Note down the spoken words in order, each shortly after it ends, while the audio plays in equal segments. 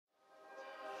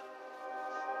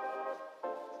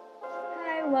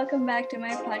Welcome back to my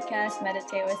podcast,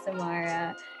 Meditate with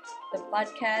Samara. The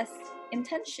podcast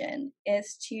intention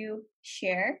is to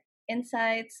share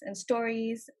insights and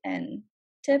stories and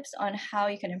tips on how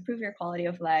you can improve your quality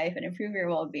of life and improve your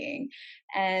well being.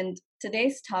 And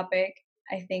today's topic,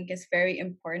 I think, is very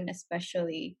important,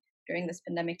 especially during this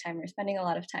pandemic time. We're spending a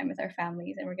lot of time with our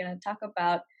families, and we're going to talk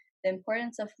about the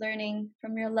importance of learning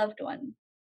from your loved one.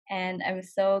 And I'm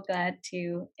so glad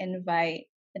to invite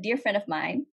a dear friend of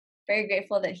mine. Very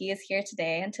grateful that he is here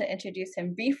today. And to introduce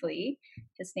him briefly,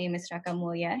 his name is Raka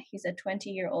Mulya. He's a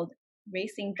 20-year-old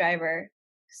racing driver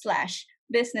slash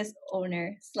business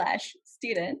owner slash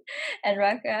student. And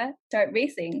Raka started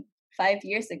racing 5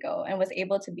 years ago and was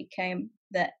able to become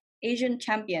the Asian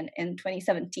champion in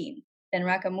 2017. Then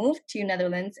Raka moved to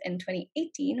Netherlands in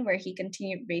 2018, where he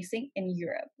continued racing in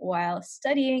Europe while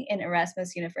studying in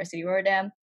Erasmus University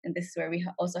Rotterdam. And this is where we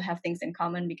also have things in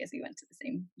common because we went to the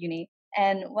same uni.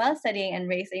 And while studying and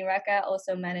racing, Raka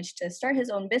also managed to start his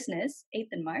own business,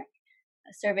 Etenmark,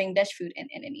 serving Dutch food in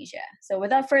Indonesia. So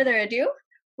without further ado,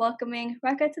 welcoming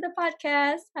Raka to the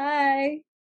podcast. Hi.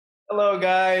 Hello,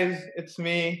 guys. It's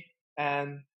me.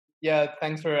 And yeah,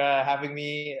 thanks for having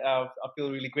me. I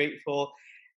feel really grateful.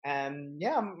 And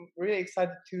yeah, I'm really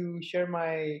excited to share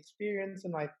my experience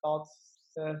and my thoughts.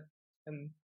 And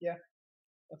yeah,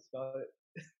 that's about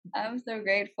it. I'm so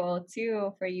grateful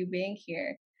too for you being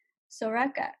here. So,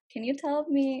 Raka, can you tell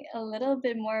me a little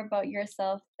bit more about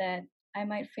yourself that I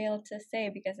might fail to say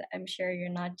because I'm sure you're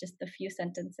not just the few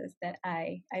sentences that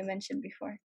I mentioned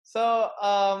before. So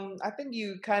I think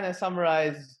you kind of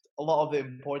summarized a lot of the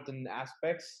important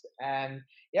aspects. And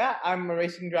yeah, I'm a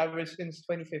racing driver since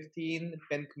 2015.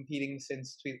 Been competing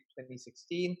since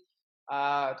 2016.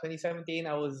 2017,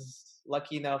 I was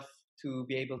lucky enough to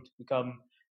be able to become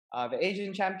the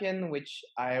Asian champion, which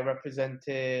I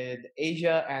represented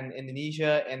Asia and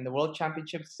Indonesia in the World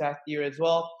Championships that year as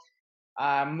well.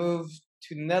 I moved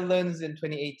to the Netherlands in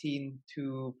 2018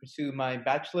 to pursue my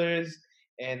bachelor's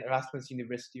in Erasmus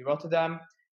University Rotterdam.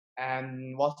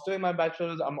 And whilst doing my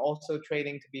bachelor's, I'm also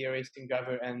training to be a racing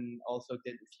driver and also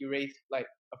did a few races, like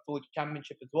a full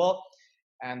championship as well.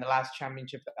 And the last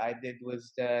championship that I did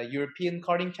was the European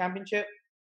Karting Championship.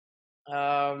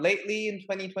 Lately in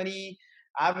 2020,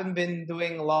 I haven't been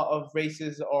doing a lot of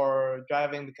races or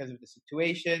driving because of the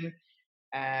situation.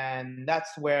 And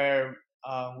that's where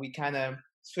we kind of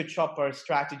switch up our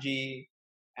strategy,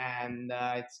 and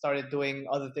I started doing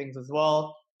other things as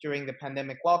well during the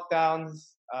pandemic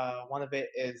lockdowns. One of it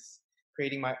is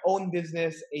creating my own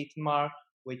business, Etenmar,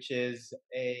 which is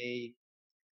a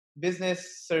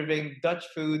business serving Dutch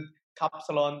food,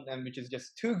 kapsalon, and which is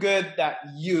just too good that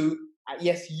you,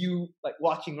 yes, you like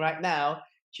watching right now,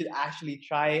 should actually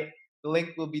try it. The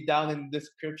link will be down in the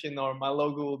description, or my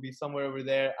logo will be somewhere over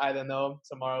there. I don't know.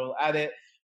 Tomorrow will add it.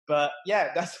 But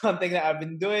yeah, that's one thing that I've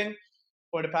been doing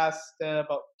for the past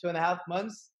about 2.5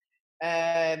 months.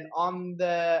 And on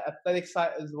the athletic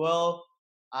side as well,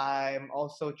 I'm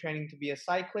also training to be a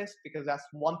cyclist because that's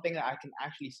one thing that I can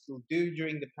actually still do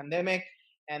during the pandemic.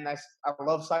 And I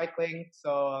love cycling.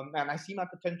 So, and I see my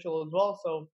potential as well.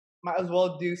 So, might as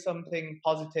well do something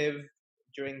positive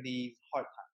during these hard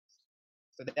times.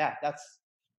 So, yeah, that's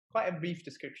quite a brief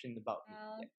description about me.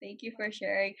 Well, thank you for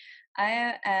sharing.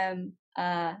 I am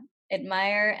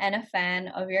admirer and a fan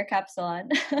of your capsule.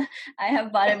 I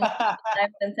have bought it multiple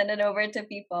times and sent it over to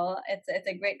people. It's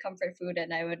a great comfort food,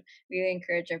 and I would really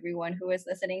encourage everyone who is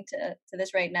listening to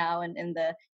this right now and in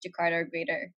the Jakarta or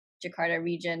Greater Jakarta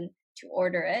region to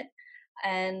order it.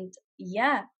 And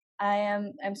yeah,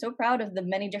 I'm so proud of the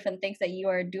many different things that you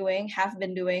are doing, have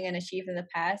been doing, and achieved in the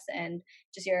past, and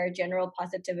just your general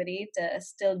positivity to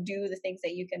still do the things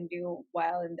that you can do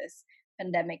while in this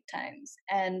pandemic times.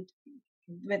 And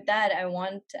with that, I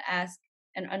want to ask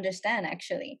and understand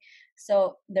actually.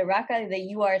 So the Raka that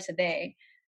you are today,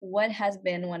 what has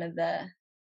been one of the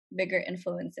bigger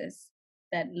influences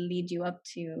that lead you up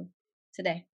to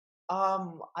today?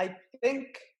 I think,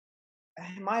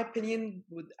 in my opinion,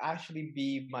 would actually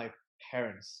be my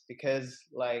parents because,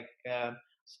 like,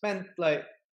 spent like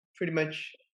pretty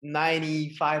much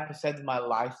 95% of my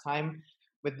lifetime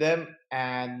with them,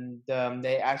 and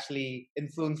they actually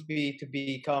influenced me to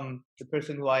become the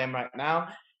person who I am right now.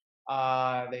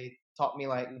 They taught me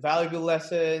like valuable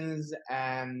lessons,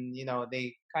 and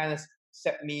they kind of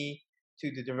set me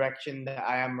to the direction that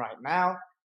I am right now,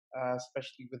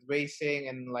 especially with racing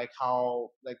and like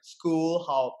how like school,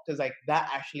 how because like that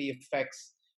actually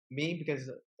affects me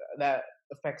because that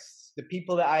affects the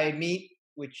people that I meet,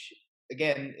 which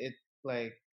again it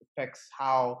like affects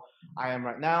how I am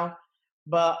right now.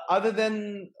 But other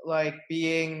than like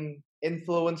being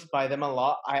influenced by them a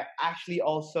lot, I actually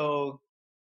also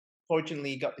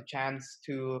fortunately got the chance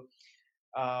to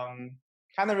um,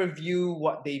 kind of review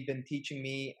what they've been teaching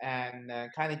me and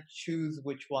kind of choose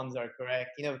which ones are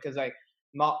correct. Because like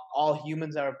not all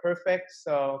humans are perfect.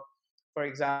 So, for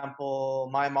example,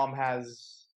 my mom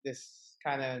has this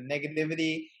kind of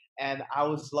negativity, and I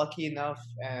was lucky enough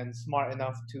and smart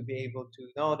enough to be able to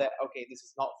know that okay, this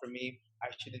is not for me. I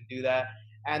shouldn't do that,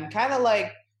 and kind of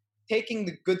like taking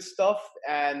the good stuff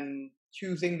and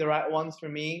choosing the right ones for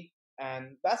me.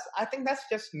 And I think that's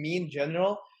just me in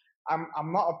general.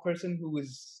 I'm not a person who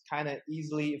is kind of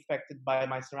easily affected by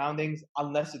my surroundings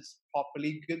unless it's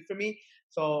properly good for me.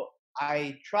 So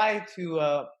I try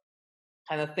to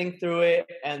kind of think through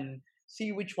it and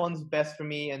see which one's best for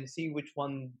me and see which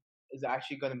one is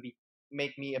actually going to be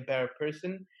make me a better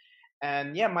person.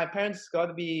 And yeah, my parents got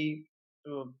to be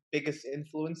the biggest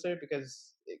influencer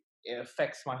because it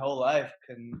affects my whole life.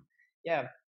 And yeah,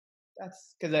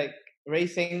 that's because like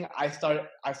racing, I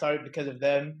started because of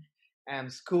them,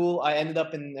 and school I ended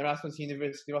up in Erasmus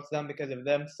University Rotterdam because of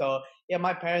them. So yeah,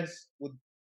 my parents would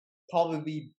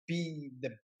probably be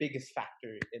the biggest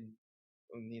factor in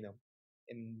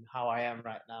in how I am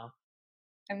right now.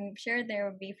 I'm sure they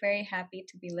would be very happy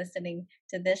to be listening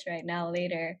to this right now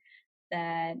later,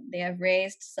 that they have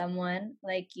raised someone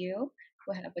like you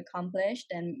who have accomplished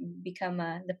and become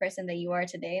the person that you are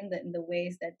today in the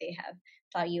ways that they have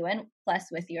taught you, and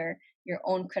plus with your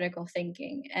own critical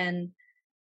thinking. And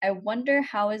I wonder,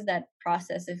 how is that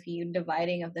process of you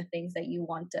dividing of the things that you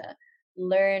want to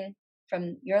learn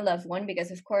from your loved one?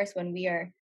 Because of course, when we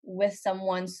are with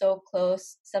someone so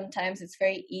close, sometimes it's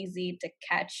very easy to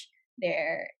catch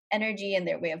their energy and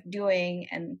their way of doing,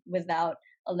 and without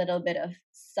a little bit of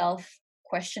self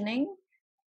questioning,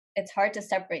 it's hard to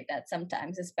separate that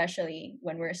sometimes, especially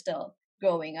when we're still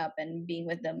growing up and being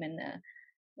with them in a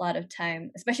lot of time,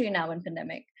 especially now in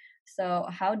pandemic. So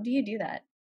how do you do that?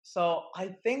 So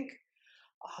I think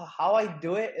how I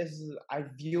do it is I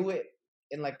view it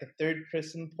in like a third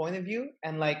person point of view,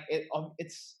 and like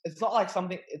it's not like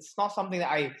something. It's not something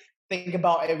that I think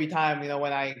about every time.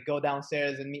 When I go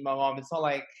downstairs and meet my mom, it's not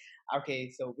like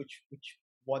okay, so which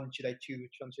one should I choose?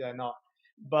 Which one should I not?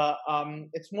 But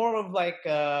it's more of like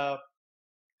kind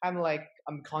of like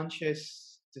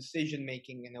unconscious decision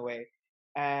making in a way.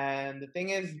 And the thing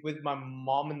is, with my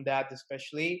mom and dad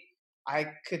especially, I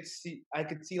could see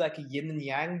like a yin and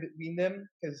yang between them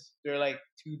because they're like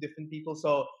two different people.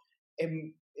 So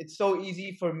it's so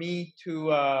easy for me to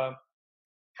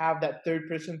have that third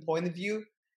person point of view.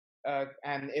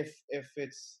 And if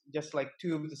it's just like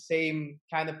two of the same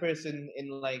kind of person in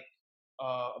like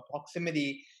a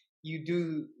proximity, you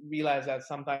do realize that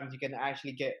sometimes you can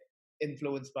actually get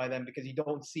influenced by them because you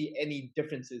don't see any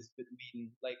differences between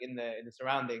like in the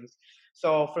surroundings.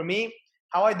 So for me,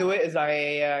 how I do it is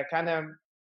I kind of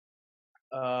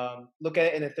look at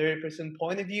it in a third person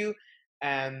point of view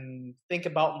and think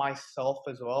about myself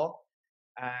as well.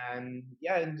 And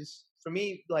yeah, and just for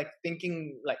me, like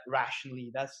thinking like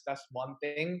rationally, that's one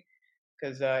thing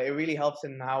because it really helps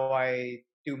in how I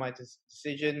do my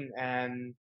decision.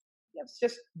 And yeah, it's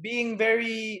just being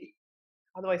very,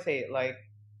 how do I say it, like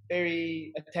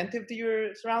very attentive to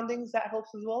your surroundings, that helps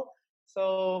as well.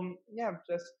 So yeah,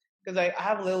 just because I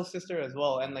have a little sister as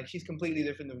well, and like she's completely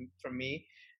different from me,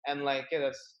 and like yeah,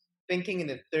 that's thinking in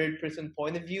a third person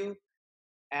point of view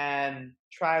and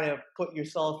try to put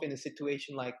yourself in a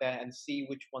situation like that and see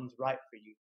which one's right for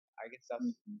you. I guess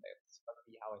Mhm. that's gonna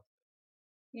be how I.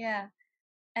 Yeah.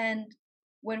 And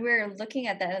when we're looking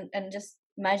at that and just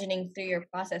imagining through your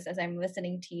process as I'm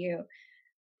listening to you,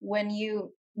 when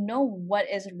you know what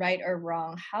is right or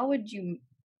wrong, how would you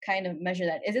kind of measure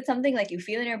that? Is it something like you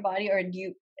feel in your body, or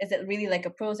is it really like a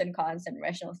pros and cons and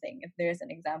rational thing, if there's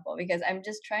an example? Because I'm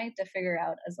just trying to figure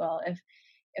out as well if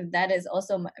that is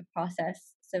also my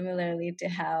process similarly to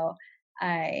how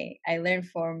I learned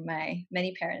from my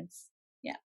many parents.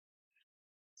 Yeah.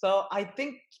 So I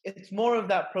think it's more of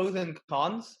that pros and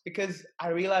cons because I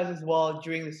realize as well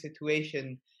during the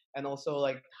situation and also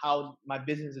like how my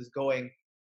business is going,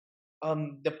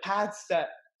 the paths that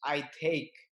I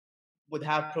take would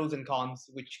have pros and cons,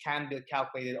 which can be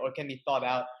calculated or can be thought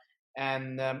out.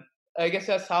 And I guess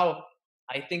that's how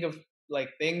I think of like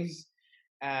things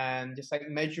and just like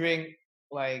measuring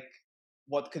like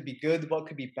what could be good, what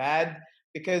could be bad,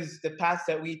 because the paths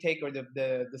that we take or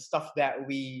the stuff that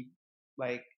we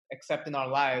like accept in our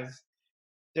lives,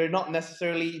 they're not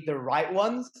necessarily the right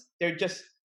ones. They're just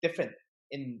different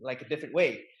in like a different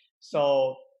way.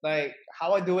 So like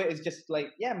how I do it is just like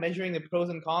yeah, measuring the pros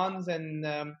and cons, and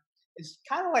it's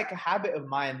kind of like a habit of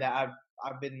mine that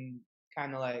I've been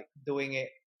kind of like doing it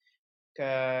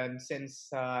since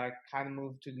I kind of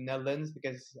moved to the Netherlands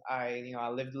because I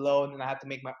lived alone and I had to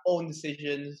make my own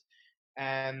decisions.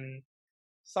 And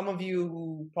some of you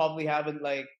who probably haven't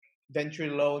like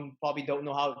ventured alone probably don't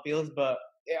know how it feels, but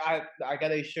I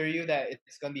gotta assure you that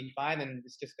it's gonna be fine and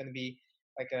it's just gonna be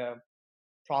like a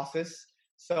process.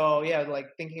 So yeah, like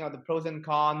thinking of the pros and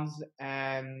cons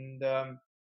and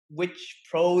which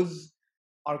pros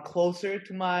are closer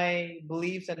to my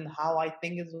beliefs and how I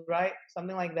think is right,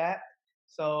 something like that.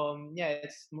 So yeah,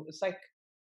 it's like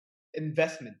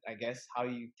investment, I guess, how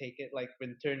you take it, like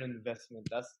return on investment.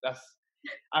 That's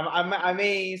I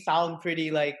may sound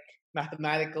pretty like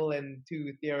mathematical and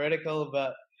too theoretical,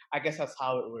 but I guess that's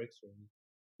how it works for me.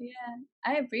 Yeah,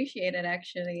 I appreciate it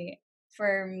actually.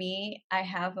 For me, I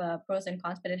have a pros and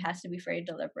cons, but it has to be very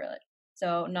deliberate.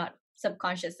 So not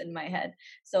subconscious in my head.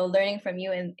 So learning from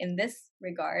you in this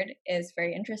regard is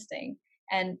very interesting.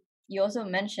 And you also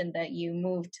mentioned that you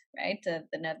moved, right, to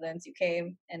the Netherlands. You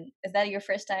came, and is that your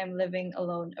first time living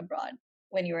alone abroad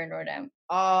when you were in Rotterdam?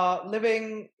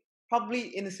 Living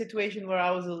probably in a situation where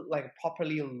I was like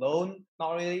properly alone,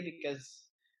 not really, because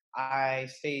I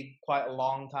stayed quite a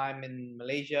long time in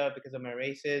Malaysia because of my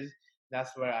races.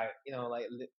 That's where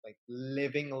like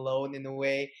living alone in a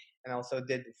way, and also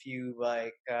did a few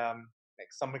like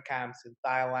summer camps in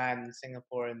Thailand,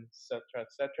 Singapore, and etc.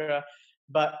 etc.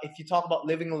 But if you talk about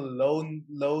living alone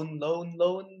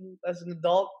as an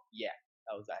adult, yeah,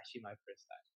 that was actually my first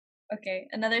Okay,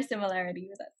 another similarity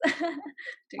with us.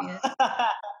 Doing it.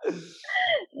 time.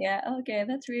 Yeah, okay,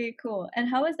 that's really cool. And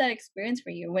how was that experience for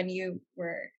you when you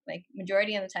were like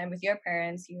majority of the time with your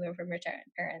parents, you live from your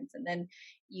parents, and then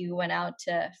you went out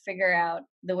to figure out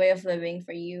the way of living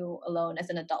for you alone as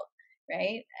an adult,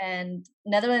 right? And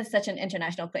Netherlands is such an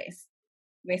international place,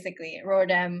 basically,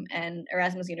 Rotterdam and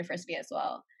Erasmus University as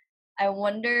well. I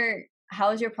wonder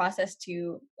how is your process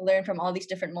to learn from all these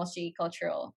different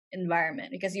multicultural environment?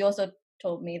 Because you also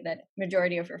told me that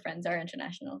majority of your friends are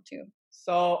international too.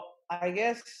 So I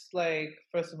guess like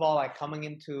first of all, like coming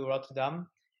into Rotterdam,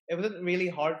 it wasn't really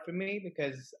hard for me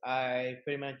because I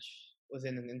pretty much was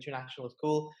in an international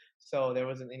school, so there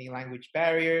wasn't any language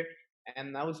barrier,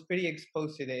 and I was pretty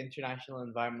exposed to the international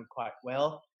environment quite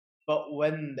well. But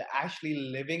when actually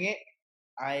living it,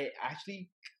 I actually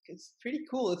it's pretty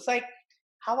cool. It's like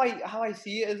how I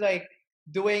see it is like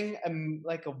doing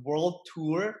like a world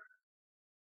tour,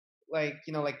 like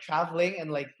like traveling and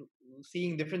like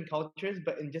seeing different cultures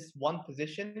but in just one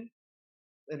position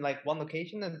in like one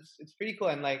location, and it's pretty cool.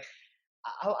 And like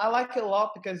I like it a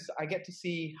lot because I get to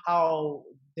see how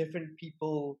different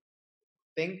people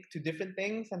think to different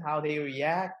things and how they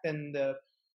react, and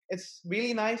it's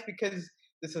really nice because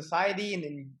the society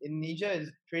in Indonesia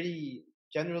is pretty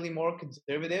generally more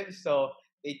conservative, so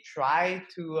they try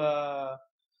to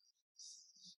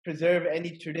preserve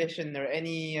any tradition or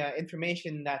any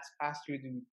information that's passed through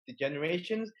the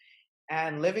generations.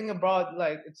 And living abroad,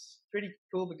 like it's pretty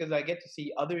cool because I get to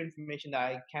see other information that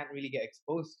I can't really get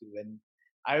exposed to, and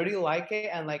I really like it.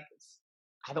 And like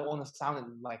I don't want to sound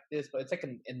like this, but it's like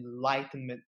an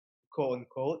enlightenment, quote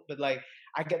unquote. But like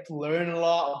I get to learn a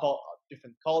lot about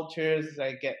different cultures.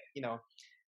 I get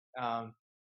um,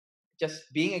 just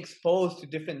being exposed to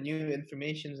different new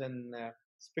informations, and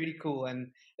it's pretty cool. And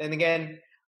then again,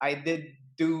 I did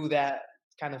do that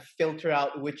kind of filter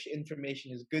out which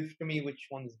information is good for me, which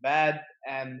one is bad,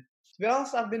 and to be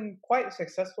honest, I've been quite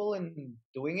successful in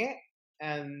doing it.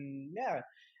 And yeah,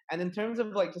 and in terms of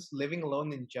like just living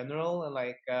alone in general and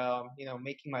like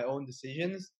making my own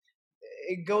decisions,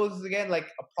 it goes again like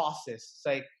a process. It's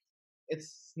like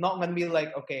it's not gonna be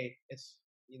like okay, it's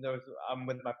I'm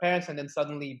with my parents and then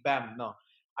suddenly bam. No,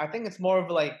 I think it's more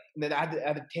of like an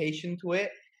adaptation to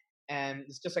it, and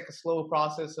it's just like a slow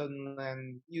process, and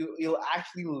then you'll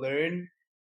actually learn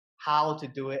how to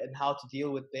do it and how to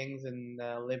deal with things and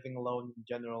living alone in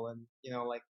general, and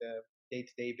like the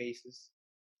day-to-day basis.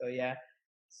 So yeah,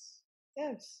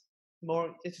 it's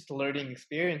more it's just a learning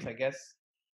experience, I guess.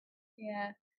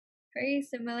 Yeah, very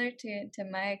similar to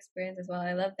my experience as well.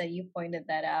 I love that you pointed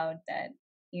that out that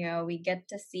we get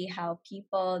to see how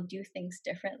people do things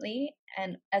differently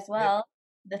and as Yep. well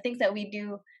the things that we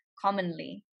do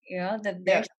commonly, that Yeah.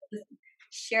 there's this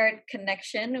shared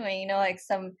connection when like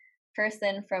some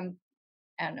person from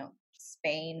I don't know,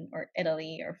 Spain or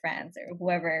Italy or France or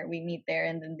whoever we meet there,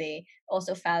 and then they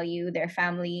also value their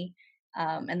family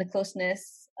and the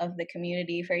closeness of the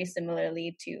community very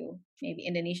similarly to maybe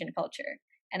Indonesian culture.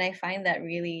 And I find that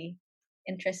really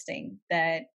interesting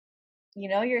that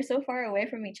you're so far away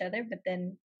from each other, but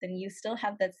then you still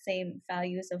have that same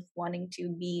values of wanting to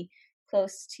be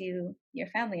close to your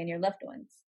family and your loved ones,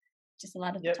 just a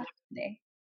lot of the Yep. time today.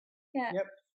 Yeah. Yep.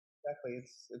 Exactly.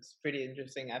 It's pretty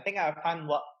interesting. I think I find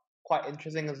what quite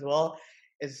interesting as well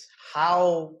is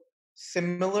how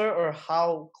similar or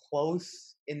how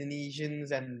close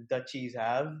Indonesians and Dutchies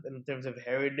have in terms of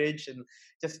heritage and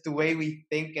just the way we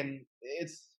think, and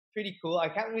it's pretty cool. I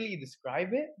can't really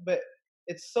describe it, but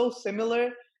it's so similar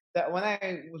that when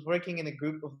I was working in a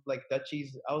group of like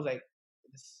Dutchies, I was like,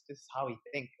 this is how we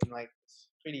think, and like it's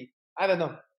pretty. I don't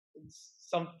know. It's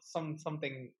something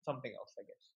else, I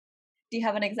guess. Do you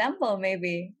have an example,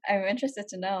 maybe? I'm interested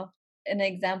to know an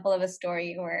example of a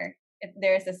story where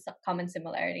there is a common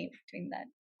similarity between that.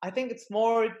 I think it's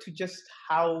more to just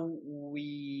how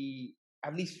we,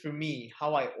 at least for me,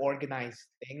 how I organize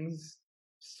things,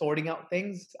 sorting out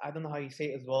things. I don't know how you say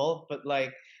it as well, but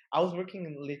like I was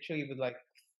working literally with like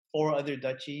four other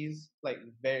Dutchies, like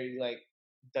very like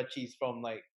Dutchies from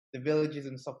like the villages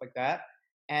and stuff like that,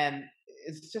 and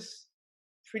it's just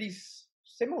pretty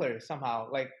similar somehow.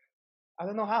 Like I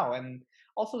don't know how. And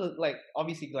also, like,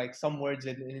 obviously, like some words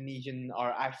in Indonesian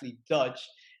are actually Dutch.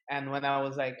 And when I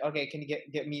was like, okay, can you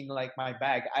get me like my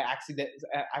bag? I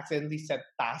accidentally said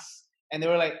tas, and they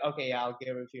were like, okay, yeah, I'll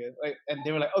give it to you. Like, and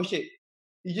they were like, oh shit,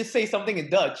 you just say something in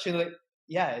Dutch, and like,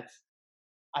 yeah,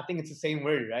 I think it's the same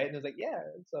word, right? And I was like, yeah,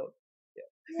 so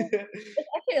Yeah. yeah. It's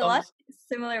actually a um, lot of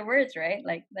similar words, right?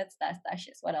 Like that's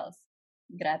tashes. What else?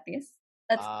 Gratis.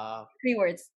 That's uh, 3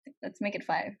 words. Let's make it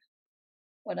 5.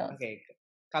 What else? okay,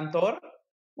 kantor.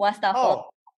 Wastafel. Oh,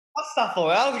 wastafel.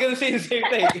 I was gonna say the same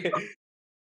thing. Okay.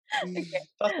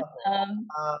 Wastafel. Um,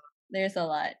 Uh, there's a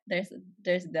lot.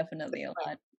 There's definitely a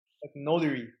lot. like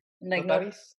notary, Like no,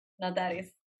 notaris. not that is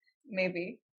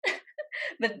maybe,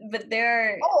 but there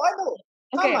are Oh, I know.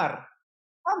 okay. Kamar.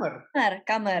 Kamar.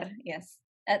 Kamar. Yes,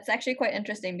 that's actually quite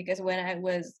interesting because when I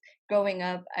was growing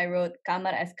up, I wrote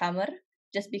kamar as kamar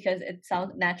just because it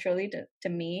sounds naturally to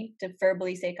me to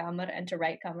verbally say kamar and to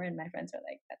write kamar, and my friends were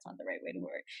like, "That's not the right way to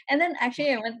word." And then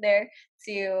actually, I went there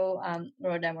to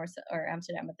Rotterdam or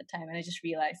Amsterdam at the time, and I just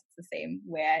realized it's the same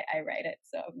way I write it.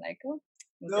 So I'm like, oh,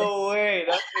 okay. No way.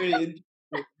 That's really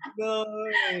interesting. No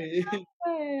way.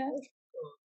 Yeah, That's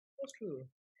cool. That's cool.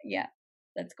 yeah,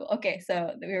 that's cool. Okay,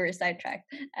 so we were sidetracked,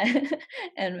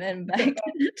 and back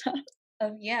to the topic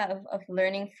of of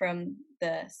learning from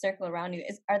the circle around you.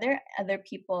 Is Are there other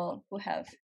people who have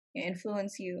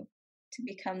influenced you to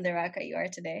become the Raka you are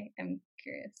today? I'm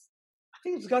curious. I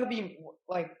think it's got to be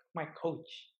like my coach.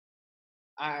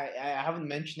 I haven't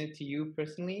mentioned it to you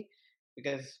personally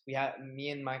because me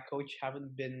and my coach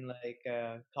haven't been like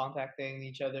contacting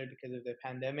each other because of the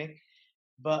pandemic.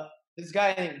 But this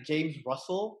guy named James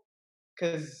Russell,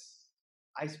 because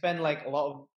I spend like a lot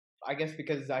of, I guess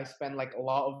because I spend like a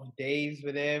lot of days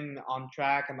with him on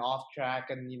track and off track,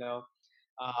 and yeah,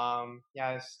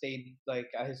 I stayed like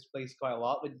at his place quite a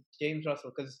lot with James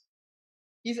Russell because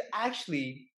he's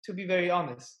actually, to be very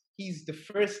honest, he's the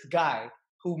first guy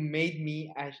who made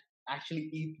me actually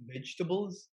eat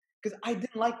vegetables because I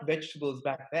didn't like vegetables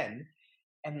back then,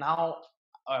 and now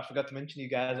I forgot to mention you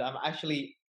guys, I'm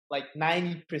actually like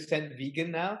 90%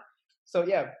 vegan now. So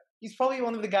yeah, he's probably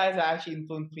one of the guys that actually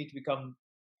influenced me to become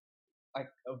like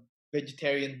a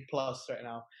vegetarian plus right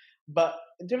now. But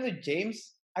in terms of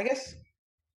James, I guess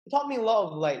he taught me a lot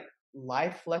of like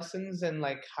life lessons and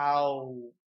like how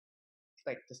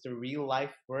like just the real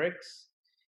life works.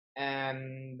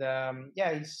 And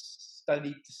yeah, he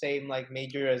studied the same like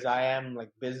major as I am, like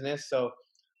business. So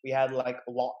we had like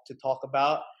a lot to talk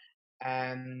about.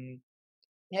 And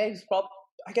yeah, he's probably,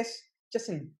 I guess, just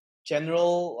in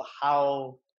general,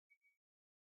 how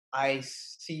I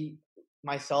see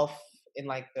myself in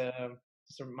like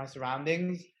my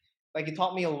surroundings. Like it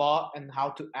taught me a lot and how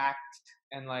to act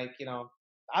and like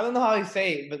I don't know how to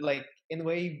say it, but like in a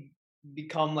way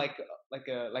become like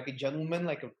a gentleman,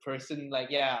 like a person. Like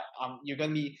yeah, you're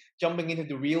gonna be jumping into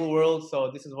the real world,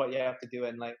 so this is what you have to do.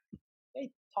 And like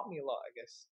it taught me a lot, I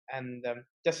guess. And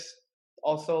just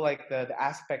also like the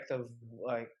aspect of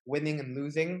like winning and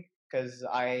losing because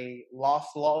I lost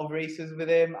a lot of races with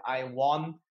him. I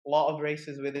won a lot of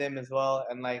races with him as well,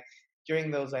 and like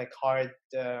during those like hard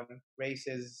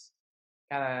races,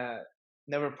 kind of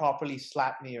never properly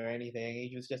slapped me or anything.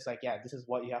 He was just like, "Yeah, this is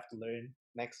what you have to learn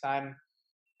next time,"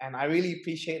 and I really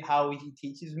appreciate how he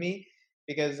teaches me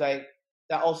because like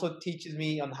that also teaches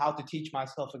me on how to teach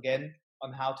myself again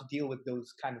on how to deal with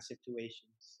those kind of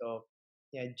situations. So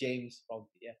yeah, James probably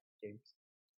yeah, James.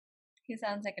 He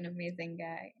sounds like an amazing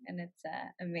guy, and it's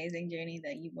an amazing journey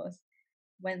that you both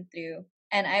went through.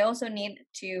 And I also need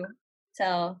to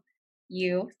tell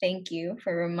you thank you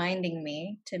for reminding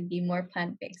me to be more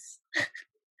plant based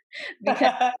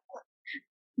because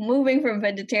moving from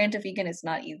vegetarian to vegan is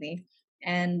not easy,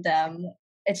 and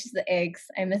it's just the eggs.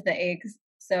 I miss the eggs,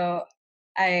 so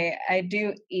I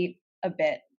do eat a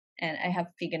bit, and I have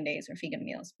vegan days or vegan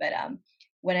meals. But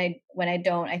when I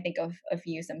don't, I think of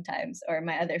you sometimes or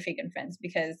my other vegan friends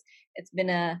because it's been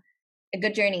a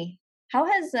good journey. How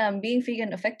has being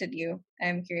vegan affected you?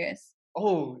 I'm curious.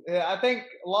 Oh, yeah, I think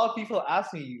a lot of people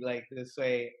ask me like this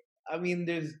way. I mean,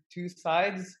 there's two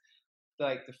sides,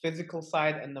 like the physical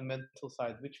side and the mental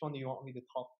side. Which one do you want me to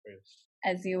talk first?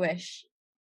 As you wish.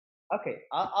 Okay,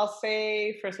 I'll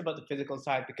say first about the physical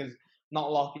side because not a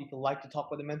lot of people like to talk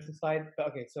about the mental side. But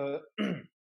okay, so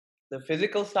the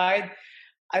physical side,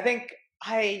 I think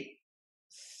I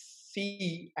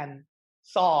see and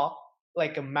saw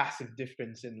like a massive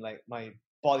difference in like my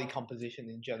body composition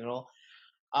in general.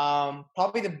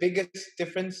 Probably the biggest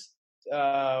difference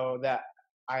that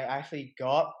I actually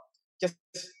got just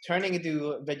turning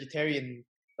into vegetarian,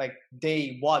 like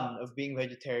day one of being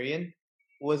vegetarian,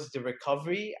 was the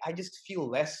recovery. I just feel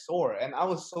less sore, and I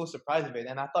was so surprised of it.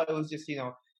 And I thought it was just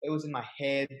it was in my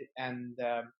head, and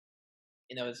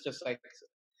it's just like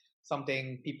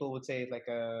something people would say like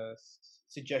a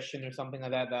suggestion or something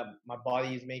like that that my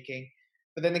body is making.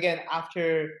 But then again,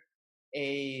 after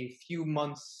a few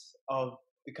months of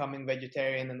becoming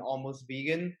vegetarian and almost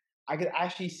vegan, I could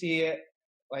actually see it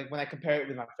like when I compare it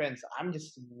with my friends. I'm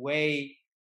just way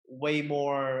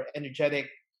more energetic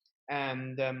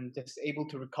and just able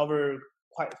to recover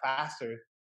quite faster.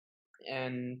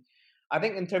 And I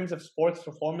think in terms of sports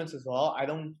performance as well, I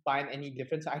don't find any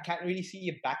difference. I can't really see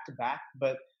it back to back,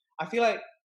 but I feel like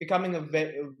becoming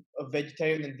a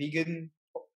vegetarian and vegan,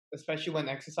 especially when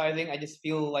exercising, I just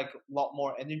feel like a lot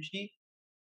more energy.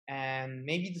 And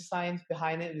maybe the science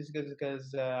behind it is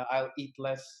because I'll eat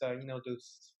less,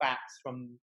 those fats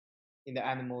from in the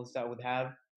animals that would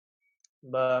have.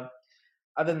 But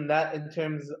other than that, in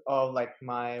terms of like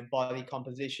my body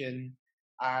composition,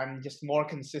 I'm just more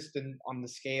consistent on the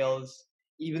scales.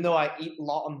 Even though I eat a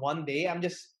lot on one day, I'm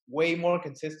just way more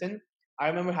consistent. I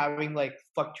remember having like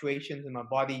fluctuations in my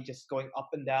body, just going up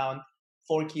and down,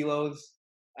 4 kilos,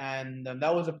 and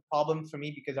that was a problem for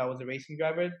me because I was a racing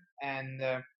driver, and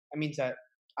that means that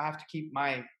I have to keep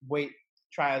my weight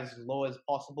try as low as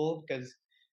possible because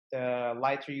the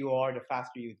lighter you are, the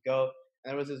faster you go.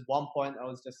 And there was this one point I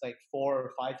was just like 4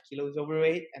 or 5 kilos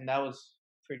overweight, and that was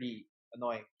pretty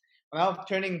annoying. When I was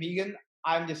turning vegan,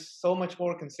 I'm just so much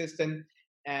more consistent,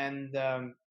 and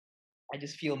I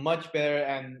just feel much better.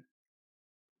 And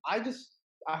I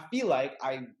feel like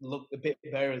I look a bit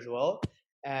better as well,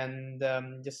 and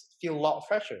just feel a lot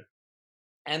fresher.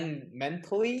 And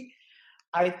mentally,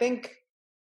 I think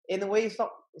in a way it's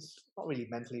not really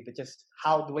mentally, but just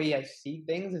how the way I see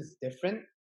things is different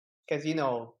because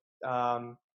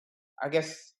um, I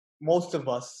guess most of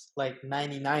us, like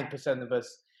 99% of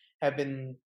us, have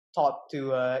been taught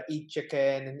to eat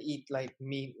chicken and eat like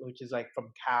meat, which is like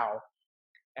from cow,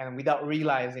 and without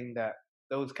realizing that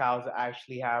those cows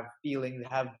actually have feelings,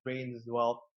 have brains as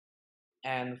well.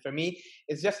 And for me,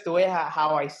 it's just the way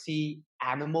how I see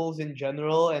animals in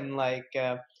general, and like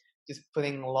just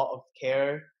putting a lot of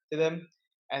care to them.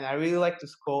 And I really like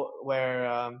this quote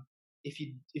where if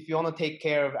you want to take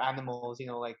care of animals,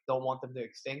 like don't want them to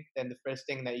extinct, then the first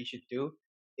thing that you should do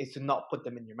is to not put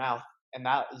them in your mouth. And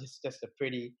that is just a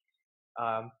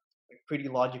um, pretty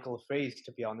logical phrase,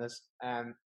 to be honest.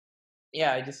 And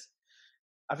yeah,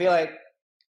 I feel like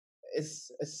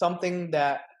it's something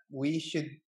that we should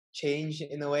change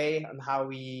in a way on how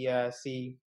we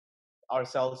see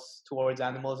ourselves towards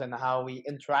animals and how we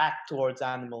interact towards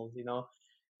animals.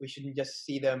 We shouldn't just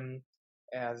see them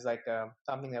as like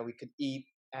something that we could eat.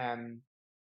 And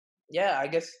yeah, I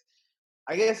guess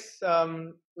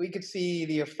we could see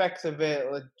the effects of it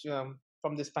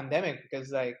from this pandemic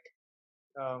because like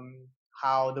um,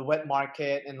 how the wet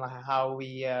market and like how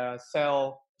we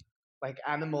sell like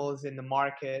animals in the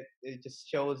market. It just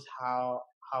shows how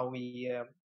we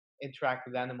interact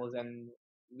with animals, and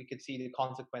we could see the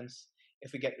consequence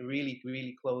if we get really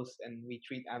really close and we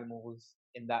treat animals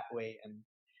in that way. And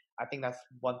I think that's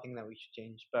one thing that we should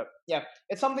change. But yeah,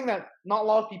 it's something that not a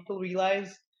lot of people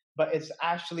realize, but it's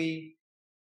actually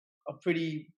a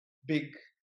pretty big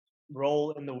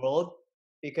role in the world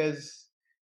because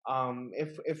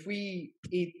if we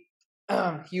eat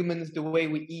humans the way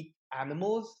we eat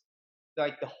animals,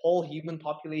 like the whole human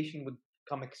population would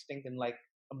become extinct in like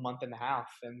a month and a half,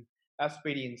 and that's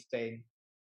pretty insane.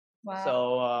 Wow.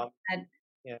 So And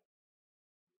yeah,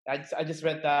 I just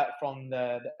read that from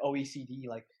the OECD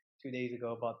like 2 days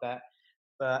ago about that.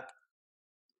 But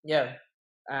yeah,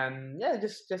 and yeah,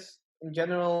 just in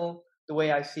general, the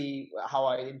way I see how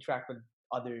I interact with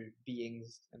other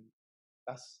beings, and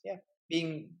that's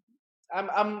being.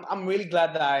 I'm really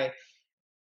glad that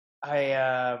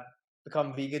I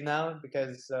become vegan now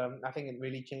because I think it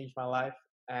really changed my life,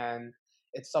 and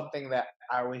it's something that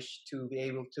I wish to be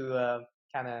able to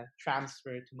kind of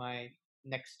transfer to my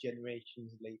next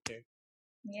generations later.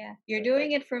 Yeah, you're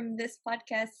doing it from this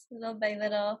podcast little by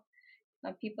little.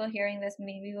 People hearing this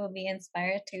maybe will be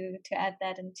inspired to add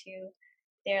that into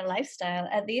their lifestyle.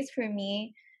 At least for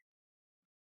me,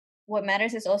 what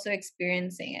matters is also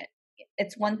experiencing it.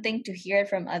 It's one thing to hear it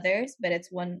from others, but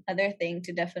it's one other thing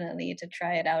to definitely to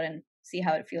try it out and see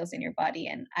how it feels in your body.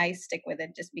 And I stick with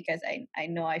it just because I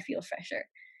know I feel fresher,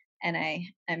 and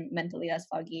I'm mentally less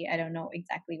foggy. I don't know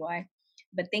exactly why,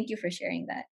 but thank you for sharing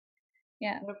that.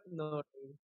 Yeah, No,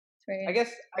 it's very I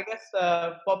guess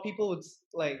what people would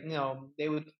like, they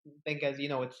would think as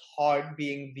it's hard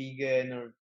being vegan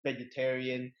or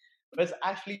vegetarian, but it's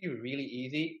actually really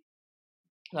easy.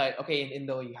 Like, okay, in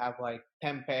Indo you have like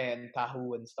tempeh and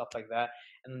tahu and stuff like that,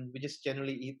 and we just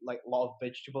generally eat like a lot of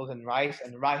vegetables and rice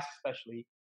especially.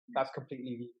 That's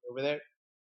completely vegan over there.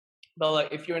 But like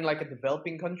if you're in like a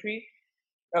developing country,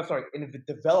 oh sorry, in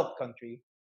a developed country,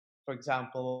 for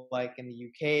example, like in the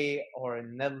UK or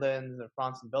in Netherlands or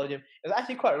France and Belgium, it's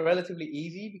actually quite relatively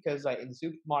easy because like in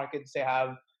supermarkets they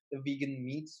have the vegan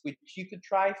meats which you could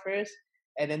try first,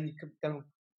 and then you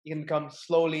can come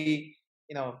slowly,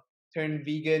 turn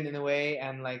vegan in a way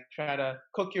and like try to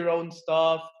cook your own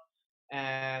stuff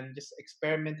and just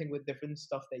experimenting with different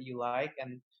stuff that you like.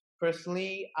 And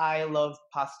personally, I love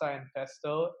pasta and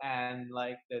pesto and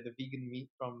like the vegan meat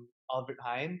from Albert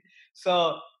Heijn.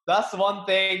 So that's one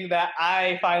thing that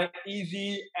I find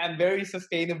easy and very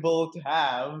sustainable to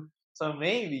have. So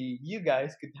maybe you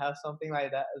guys could have something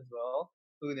like that as well.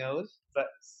 Who knows? But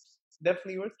it's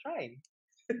definitely worth trying.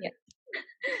 yeah.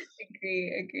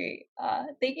 Agree.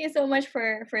 Thank you so much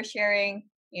for sharing.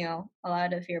 A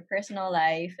lot of your personal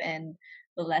life and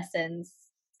the lessons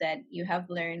that you have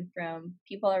learned from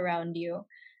people around you.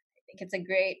 I think it's a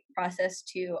great process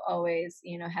to always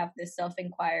have this self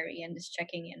inquiry and just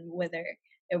checking in whether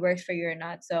it works for you or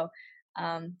not. So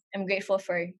I'm grateful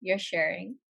for your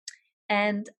sharing,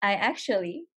 and I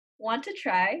actually want to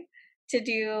try to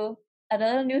do a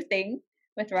little new thing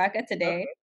with Raka today. Okay.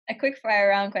 A quick fire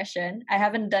round question. I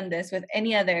haven't done this with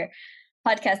any other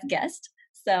podcast guest,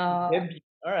 so Maybe.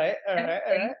 All right.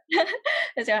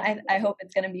 so I hope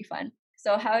it's gonna be fun.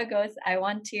 So how it goes, I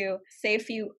want to say a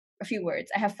few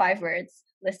words. I have 5 words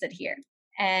listed here,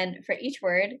 and for each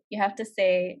word, you have to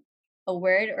say a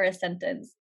word or a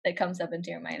sentence that comes up into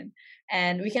your mind,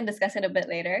 and we can discuss it a bit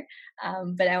later.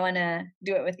 But I want to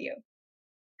do it with you.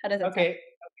 How does it sound? Okay.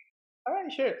 All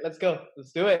right. Sure. Let's go.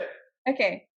 Let's do it.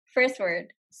 Okay, first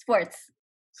word, sports.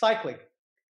 Cycling.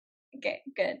 Okay,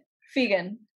 good.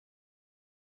 Vegan.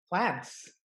 Plants.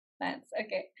 Plants.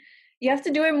 Okay. You have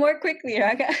to do it more quickly,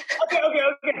 Raka. Okay.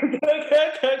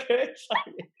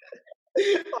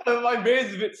 Sorry. My brain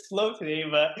is a bit slow today,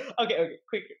 but okay,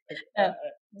 quicker.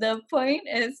 The point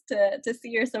is to see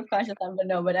your subconscious mind, but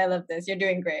no, but I love this. You're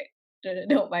doing great.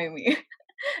 Don't mind me.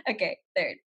 Okay,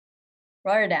 third,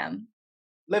 Rotterdam.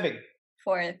 Living.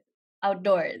 Fourth,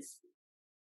 outdoors.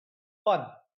 Fun.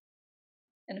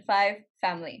 And 5,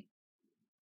 family.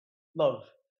 Love.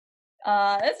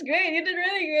 That's great. You did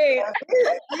really great.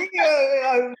 Yeah,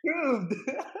 I improved.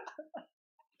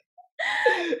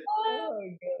 Oh, my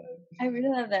god. I really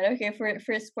love that. Okay,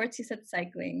 for sports, you said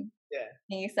cycling. Yeah.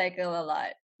 And you cycle a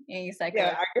lot. And you cycle.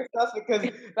 Yeah, I guess that's because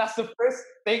that's the first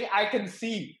thing I can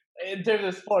see in terms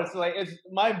of sports. Like, it's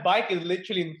my bike is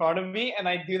literally in front of me, and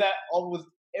I do that almost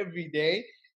every day.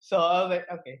 So I was like,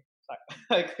 okay,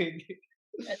 sorry.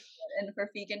 And for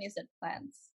vegan, you said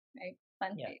plants, right?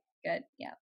 Plant Yeah. based. Good.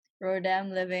 Yeah.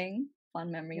 Rotterdam living.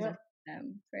 Fond memories Yeah. of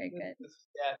them. Very good.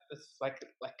 It's like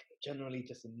generally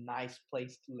just a nice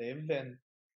place to live, and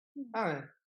I don't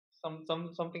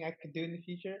know, something I could do in the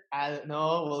future. I don't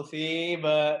know, we'll see,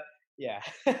 but yeah,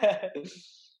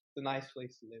 it's a nice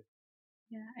place to live.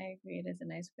 Yeah, I agree. It is a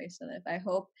nice place to live. I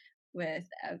hope with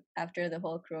after the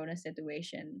whole Corona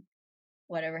situation,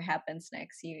 whatever happens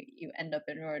next, you end up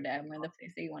in Rotterdam or the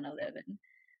place that you want to live in.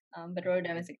 But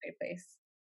Rotterdam is a great place.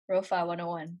 Rofa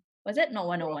 101. Was it? No,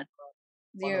 101.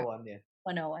 101, yeah.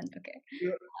 101. Okay.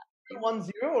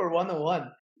 10 or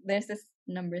 101? There's this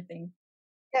number thing.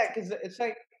 Yeah, because it's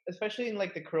like, especially in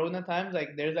like the Corona times,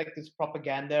 like there's like this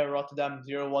propaganda Rotterdam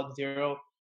 010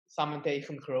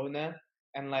 Samentation Corona,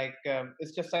 and like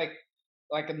it's just like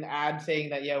an ad saying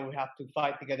that we have to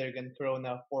fight together against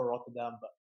Corona for Rotterdam,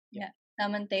 but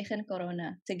Samen tegen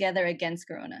Corona. Together against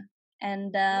Corona.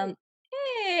 And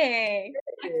Hey,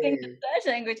 practicing the Hey. Dutch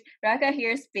language. Raka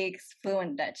here speaks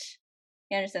fluent Dutch.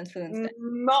 He understands fluent Dutch.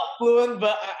 Not fluent,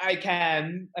 but I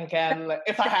can. I can, like,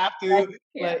 if I have to,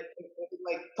 Yeah,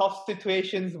 like tough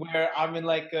situations where I'm in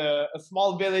like a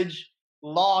small village,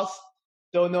 lost,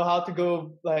 don't know how to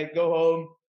go home.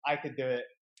 I could do it.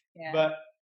 yeah. But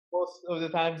most of the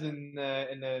times in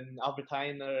an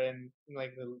Albertine or in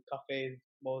like the cafes,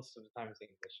 most of the time it's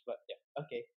English. But yeah,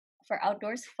 okay. For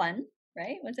outdoors fun,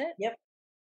 right? Was it? Yep.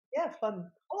 Yeah, fun.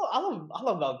 Oh, I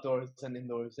love outdoors and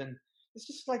indoors, and it's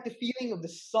just like the feeling of the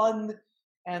sun.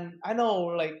 And I know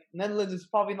like Netherlands is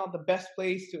probably not the best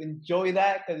place to enjoy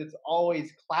that because it's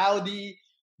always cloudy.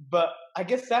 But I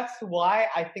guess that's why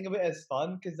I think of it as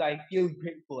fun because I feel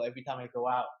grateful every time I go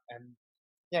out. And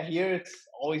yeah, here it's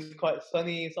always quite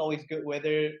sunny. It's always good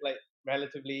weather, like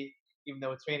relatively, even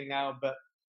though it's raining now. But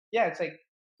yeah, it's like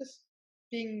just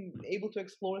being able to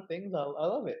explore things. I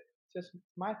love it. It's just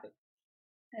my thing.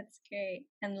 That's great.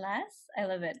 And last, I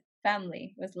love it.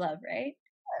 Family was love, right?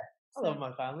 I So love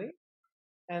my family,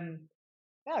 and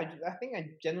yeah, I think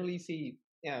I generally see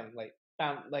like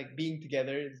like being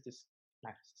together is just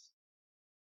nice.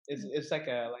 It's like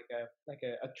a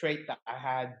trait that I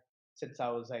had since I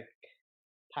was like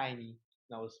tiny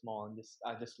and I was small, and just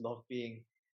I just love being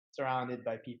surrounded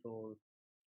by people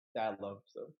that I love.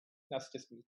 So that's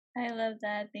just me. I love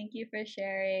that. Thank you for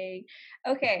sharing.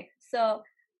 Okay, so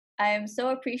I'm so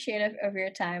appreciative of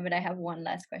your time, but I have one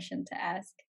last question to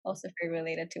ask, also very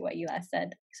related to what you last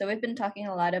said. So we've been talking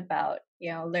a lot about,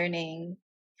 learning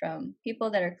from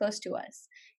people that are close to us.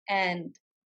 And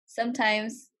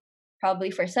sometimes,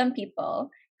 probably for some people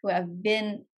who have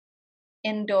been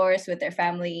indoors with their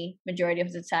family majority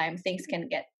of the time, things can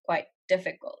get quite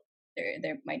difficult.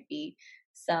 There might be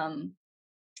some,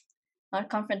 not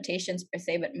confrontations per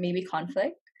se, but maybe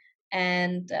conflict.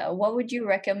 And what would you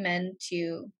recommend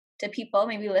to people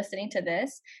maybe listening to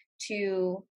this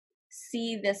to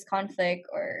see this conflict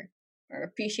or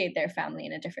appreciate their family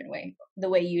in a different way, the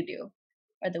way you do,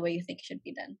 or the way you think it should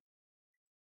be done?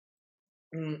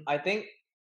 I think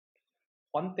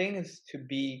one thing is to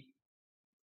be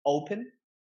open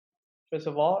first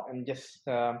of all, and just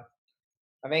I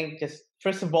think just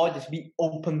first of all, just be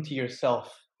open to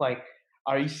yourself. Like,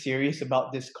 are you serious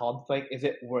about this conflict? Is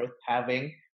it worth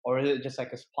having, or is it just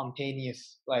like a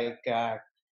spontaneous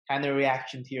kind of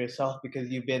reaction to yourself because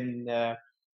you've been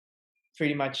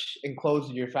pretty much enclosed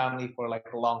with your family for like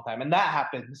a long time, and that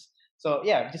happens. So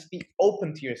yeah, just be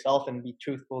open to yourself and be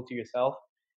truthful to yourself.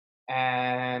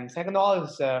 And second of all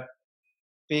is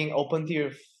being open to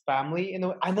your family.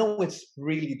 I know it's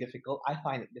really difficult. I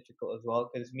find it difficult as well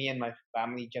because me and my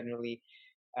family generally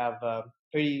have a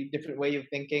pretty different way of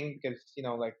thinking because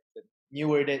like the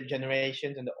newer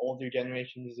generations and the older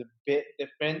generations is a bit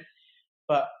different.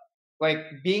 But like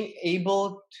being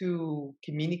able to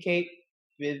communicate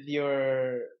with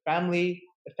your family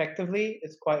effectively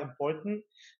is quite important.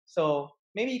 So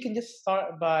maybe you can just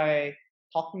start by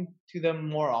talking to them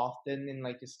more often and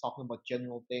like just talking about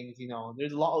general things.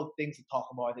 There's a lot of things to talk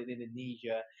about in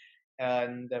Indonesia,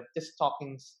 and just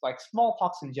talking like small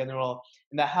talks in general,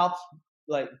 and that helps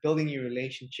like building your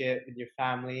relationship with your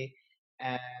family.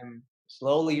 And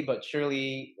slowly but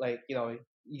surely, like you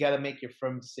got to make your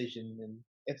firm decision, and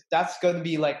that's going to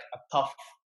be like a tough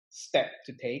step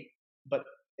to take, but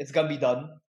it's going to be done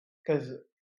because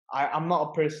I'm not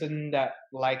a person that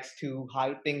likes to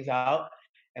hide things out.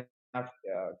 And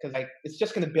because like it's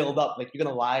just going to build up, like you're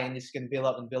going to lie and it's going to build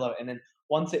up and build up, and then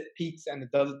once it peaks and it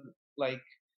like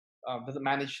doesn't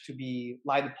manage to be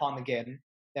lied upon again,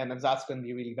 then that's going to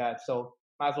be really bad. So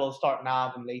might as well start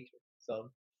now than later.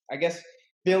 So I guess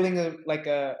building a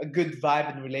good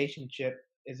vibe and relationship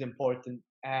is important,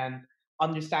 and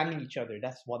understanding each other,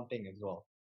 that's one thing as well.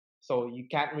 So you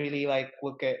can't really like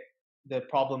look at the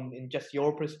problem in just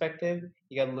your perspective.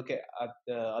 You got to look at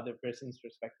the other person's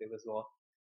perspective as well,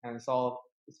 and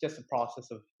it's just a process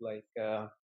of like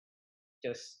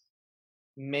just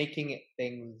making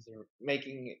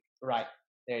it right.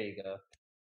 There you go.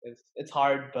 It's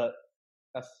hard, but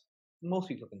that's most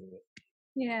people can do it.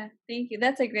 Yeah, thank you.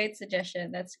 That's a great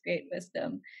suggestion. That's great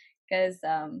wisdom. Because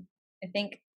I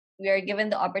think we are given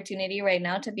the opportunity right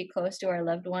now to be close to our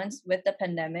loved ones with the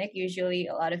pandemic. Usually,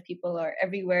 a lot of people are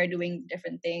everywhere doing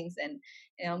different things, and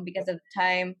because of the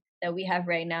time that we have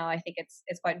right now, I think it's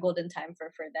quite golden time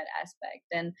for that aspect.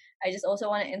 And I just also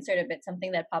want to insert a bit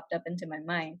something that popped up into my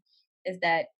mind is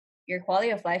that your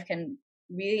quality of life can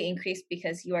really increase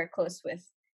because you are close with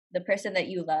the person that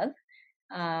you love.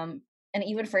 Um, and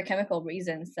even for chemical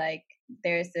reasons, like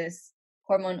there's this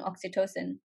hormone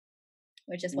oxytocin,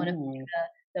 which is one of Ooh,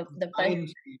 the pleasure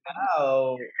science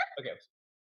now. Okay.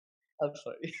 I'm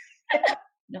sorry.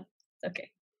 No, it's okay.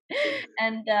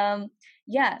 And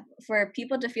yeah, for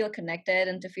people to feel connected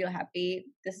and to feel happy,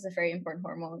 this is a very important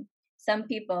hormone. Some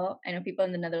people, I know people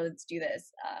in the Netherlands do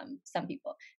this. Some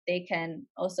people, they can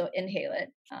also inhale it.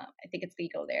 I think it's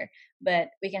legal there, but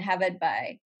we can have it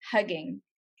by hugging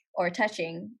or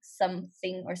touching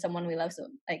something or someone we love, so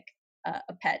like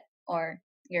a pet or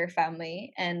your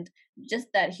family, and just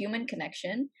that human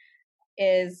connection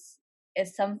is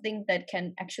something that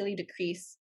can actually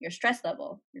decrease your stress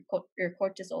level, your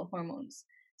cortisol hormones.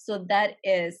 So that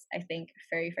is, I think,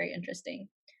 very very interesting,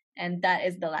 and that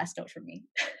is the last note for me.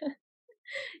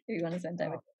 If you want to spend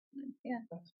time with Oh, them. Yeah,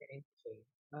 that's very interesting.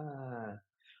 Ah.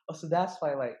 Oh, so that's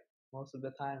why like most of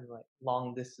the time like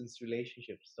long distance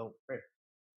relationships don't work.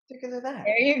 Because of that.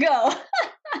 there you go.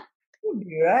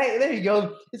 Right? There you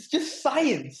go. It's just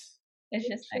science. It's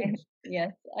just science.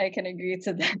 Yes, I can agree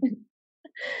to that.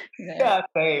 Yeah. Yeah,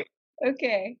 same.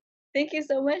 Okay, thank you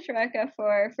so much, Raka,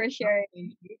 for sharing.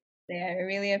 Thank you. Yeah, I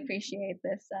really appreciate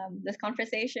this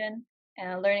conversation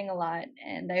and learning a lot.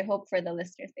 And I hope for the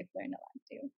listeners they've learned a lot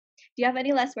too. Do you have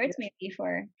any last words maybe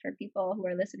for people who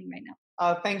are listening right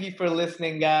now? Thank you for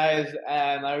listening, guys,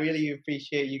 and I really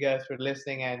appreciate you guys for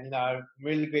listening. And I'm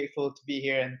really grateful to be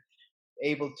here and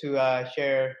able to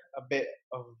share a bit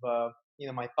of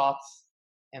my thoughts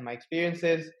and my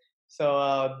experiences.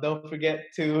 So don't forget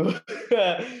to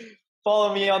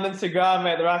follow me on Instagram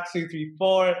at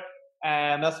Raxu34,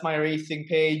 and that's my racing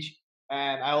page.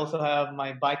 And I also have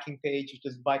my biking page, which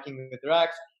is Biking with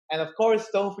Rax. And of course,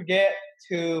 don't forget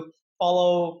to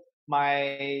follow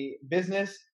my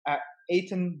business at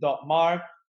Aiton.mar.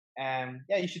 And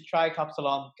yeah, you should try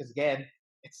Capsalon because again,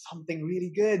 it's something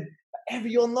really good.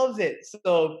 Everyone loves it,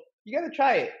 so you gotta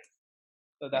try it.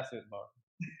 So that's it, Bob.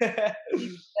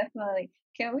 Definitely.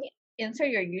 Can we insert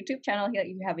your YouTube channel here?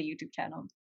 You have a YouTube channel.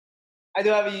 I do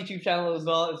have a YouTube channel as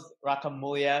well. It's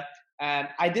Rakamulia, and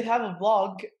I did have a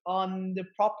vlog on the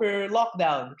proper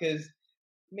lockdown because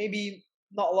maybe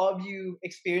not a lot of you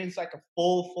experienced like a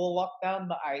full lockdown,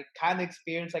 but I kind of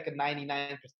experienced like a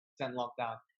 99%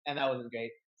 lockdown, and that was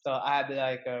great. So I had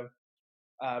like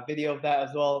a video of that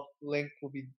as well. Link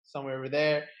will be somewhere over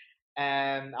there,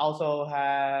 and I also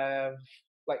have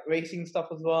like racing stuff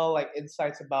as well, like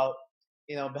insights about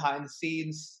behind the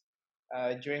scenes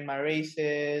during my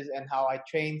races and how I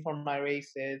train for my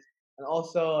races, and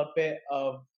also a bit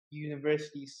of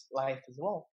university life as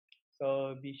well.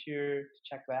 So be sure to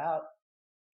check that out.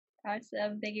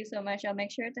 Awesome. Thank you so much. I'll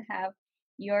make sure to have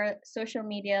your social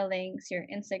media links, your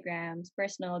Instagrams,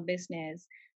 personal, business,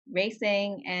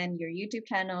 racing, and your YouTube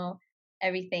channel,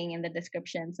 everything in the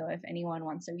description. So if anyone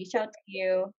wants to reach out to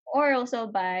you or also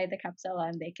buy the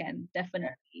Capsalon, they can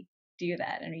definitely do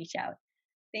that and reach out.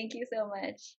 Thank you so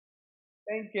much.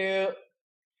 Thank you.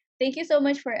 Thank you so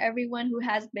much for everyone who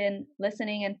has been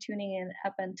listening and tuning in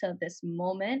up until this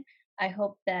moment. I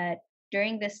hope that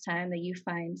during this time that you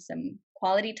find some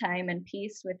quality time and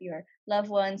peace with your loved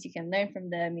ones. You can learn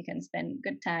from them, you can spend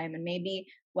good time, and maybe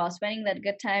while spending that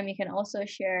good time, you can also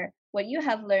share what you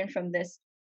have learned from this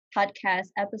podcast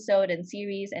episode and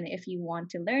series. And if you want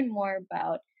to learn more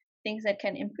about things that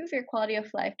can improve your quality of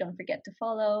life, don't forget to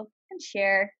follow and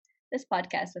share this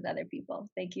podcast with other people.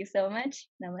 Thank you so much.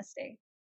 Namaste.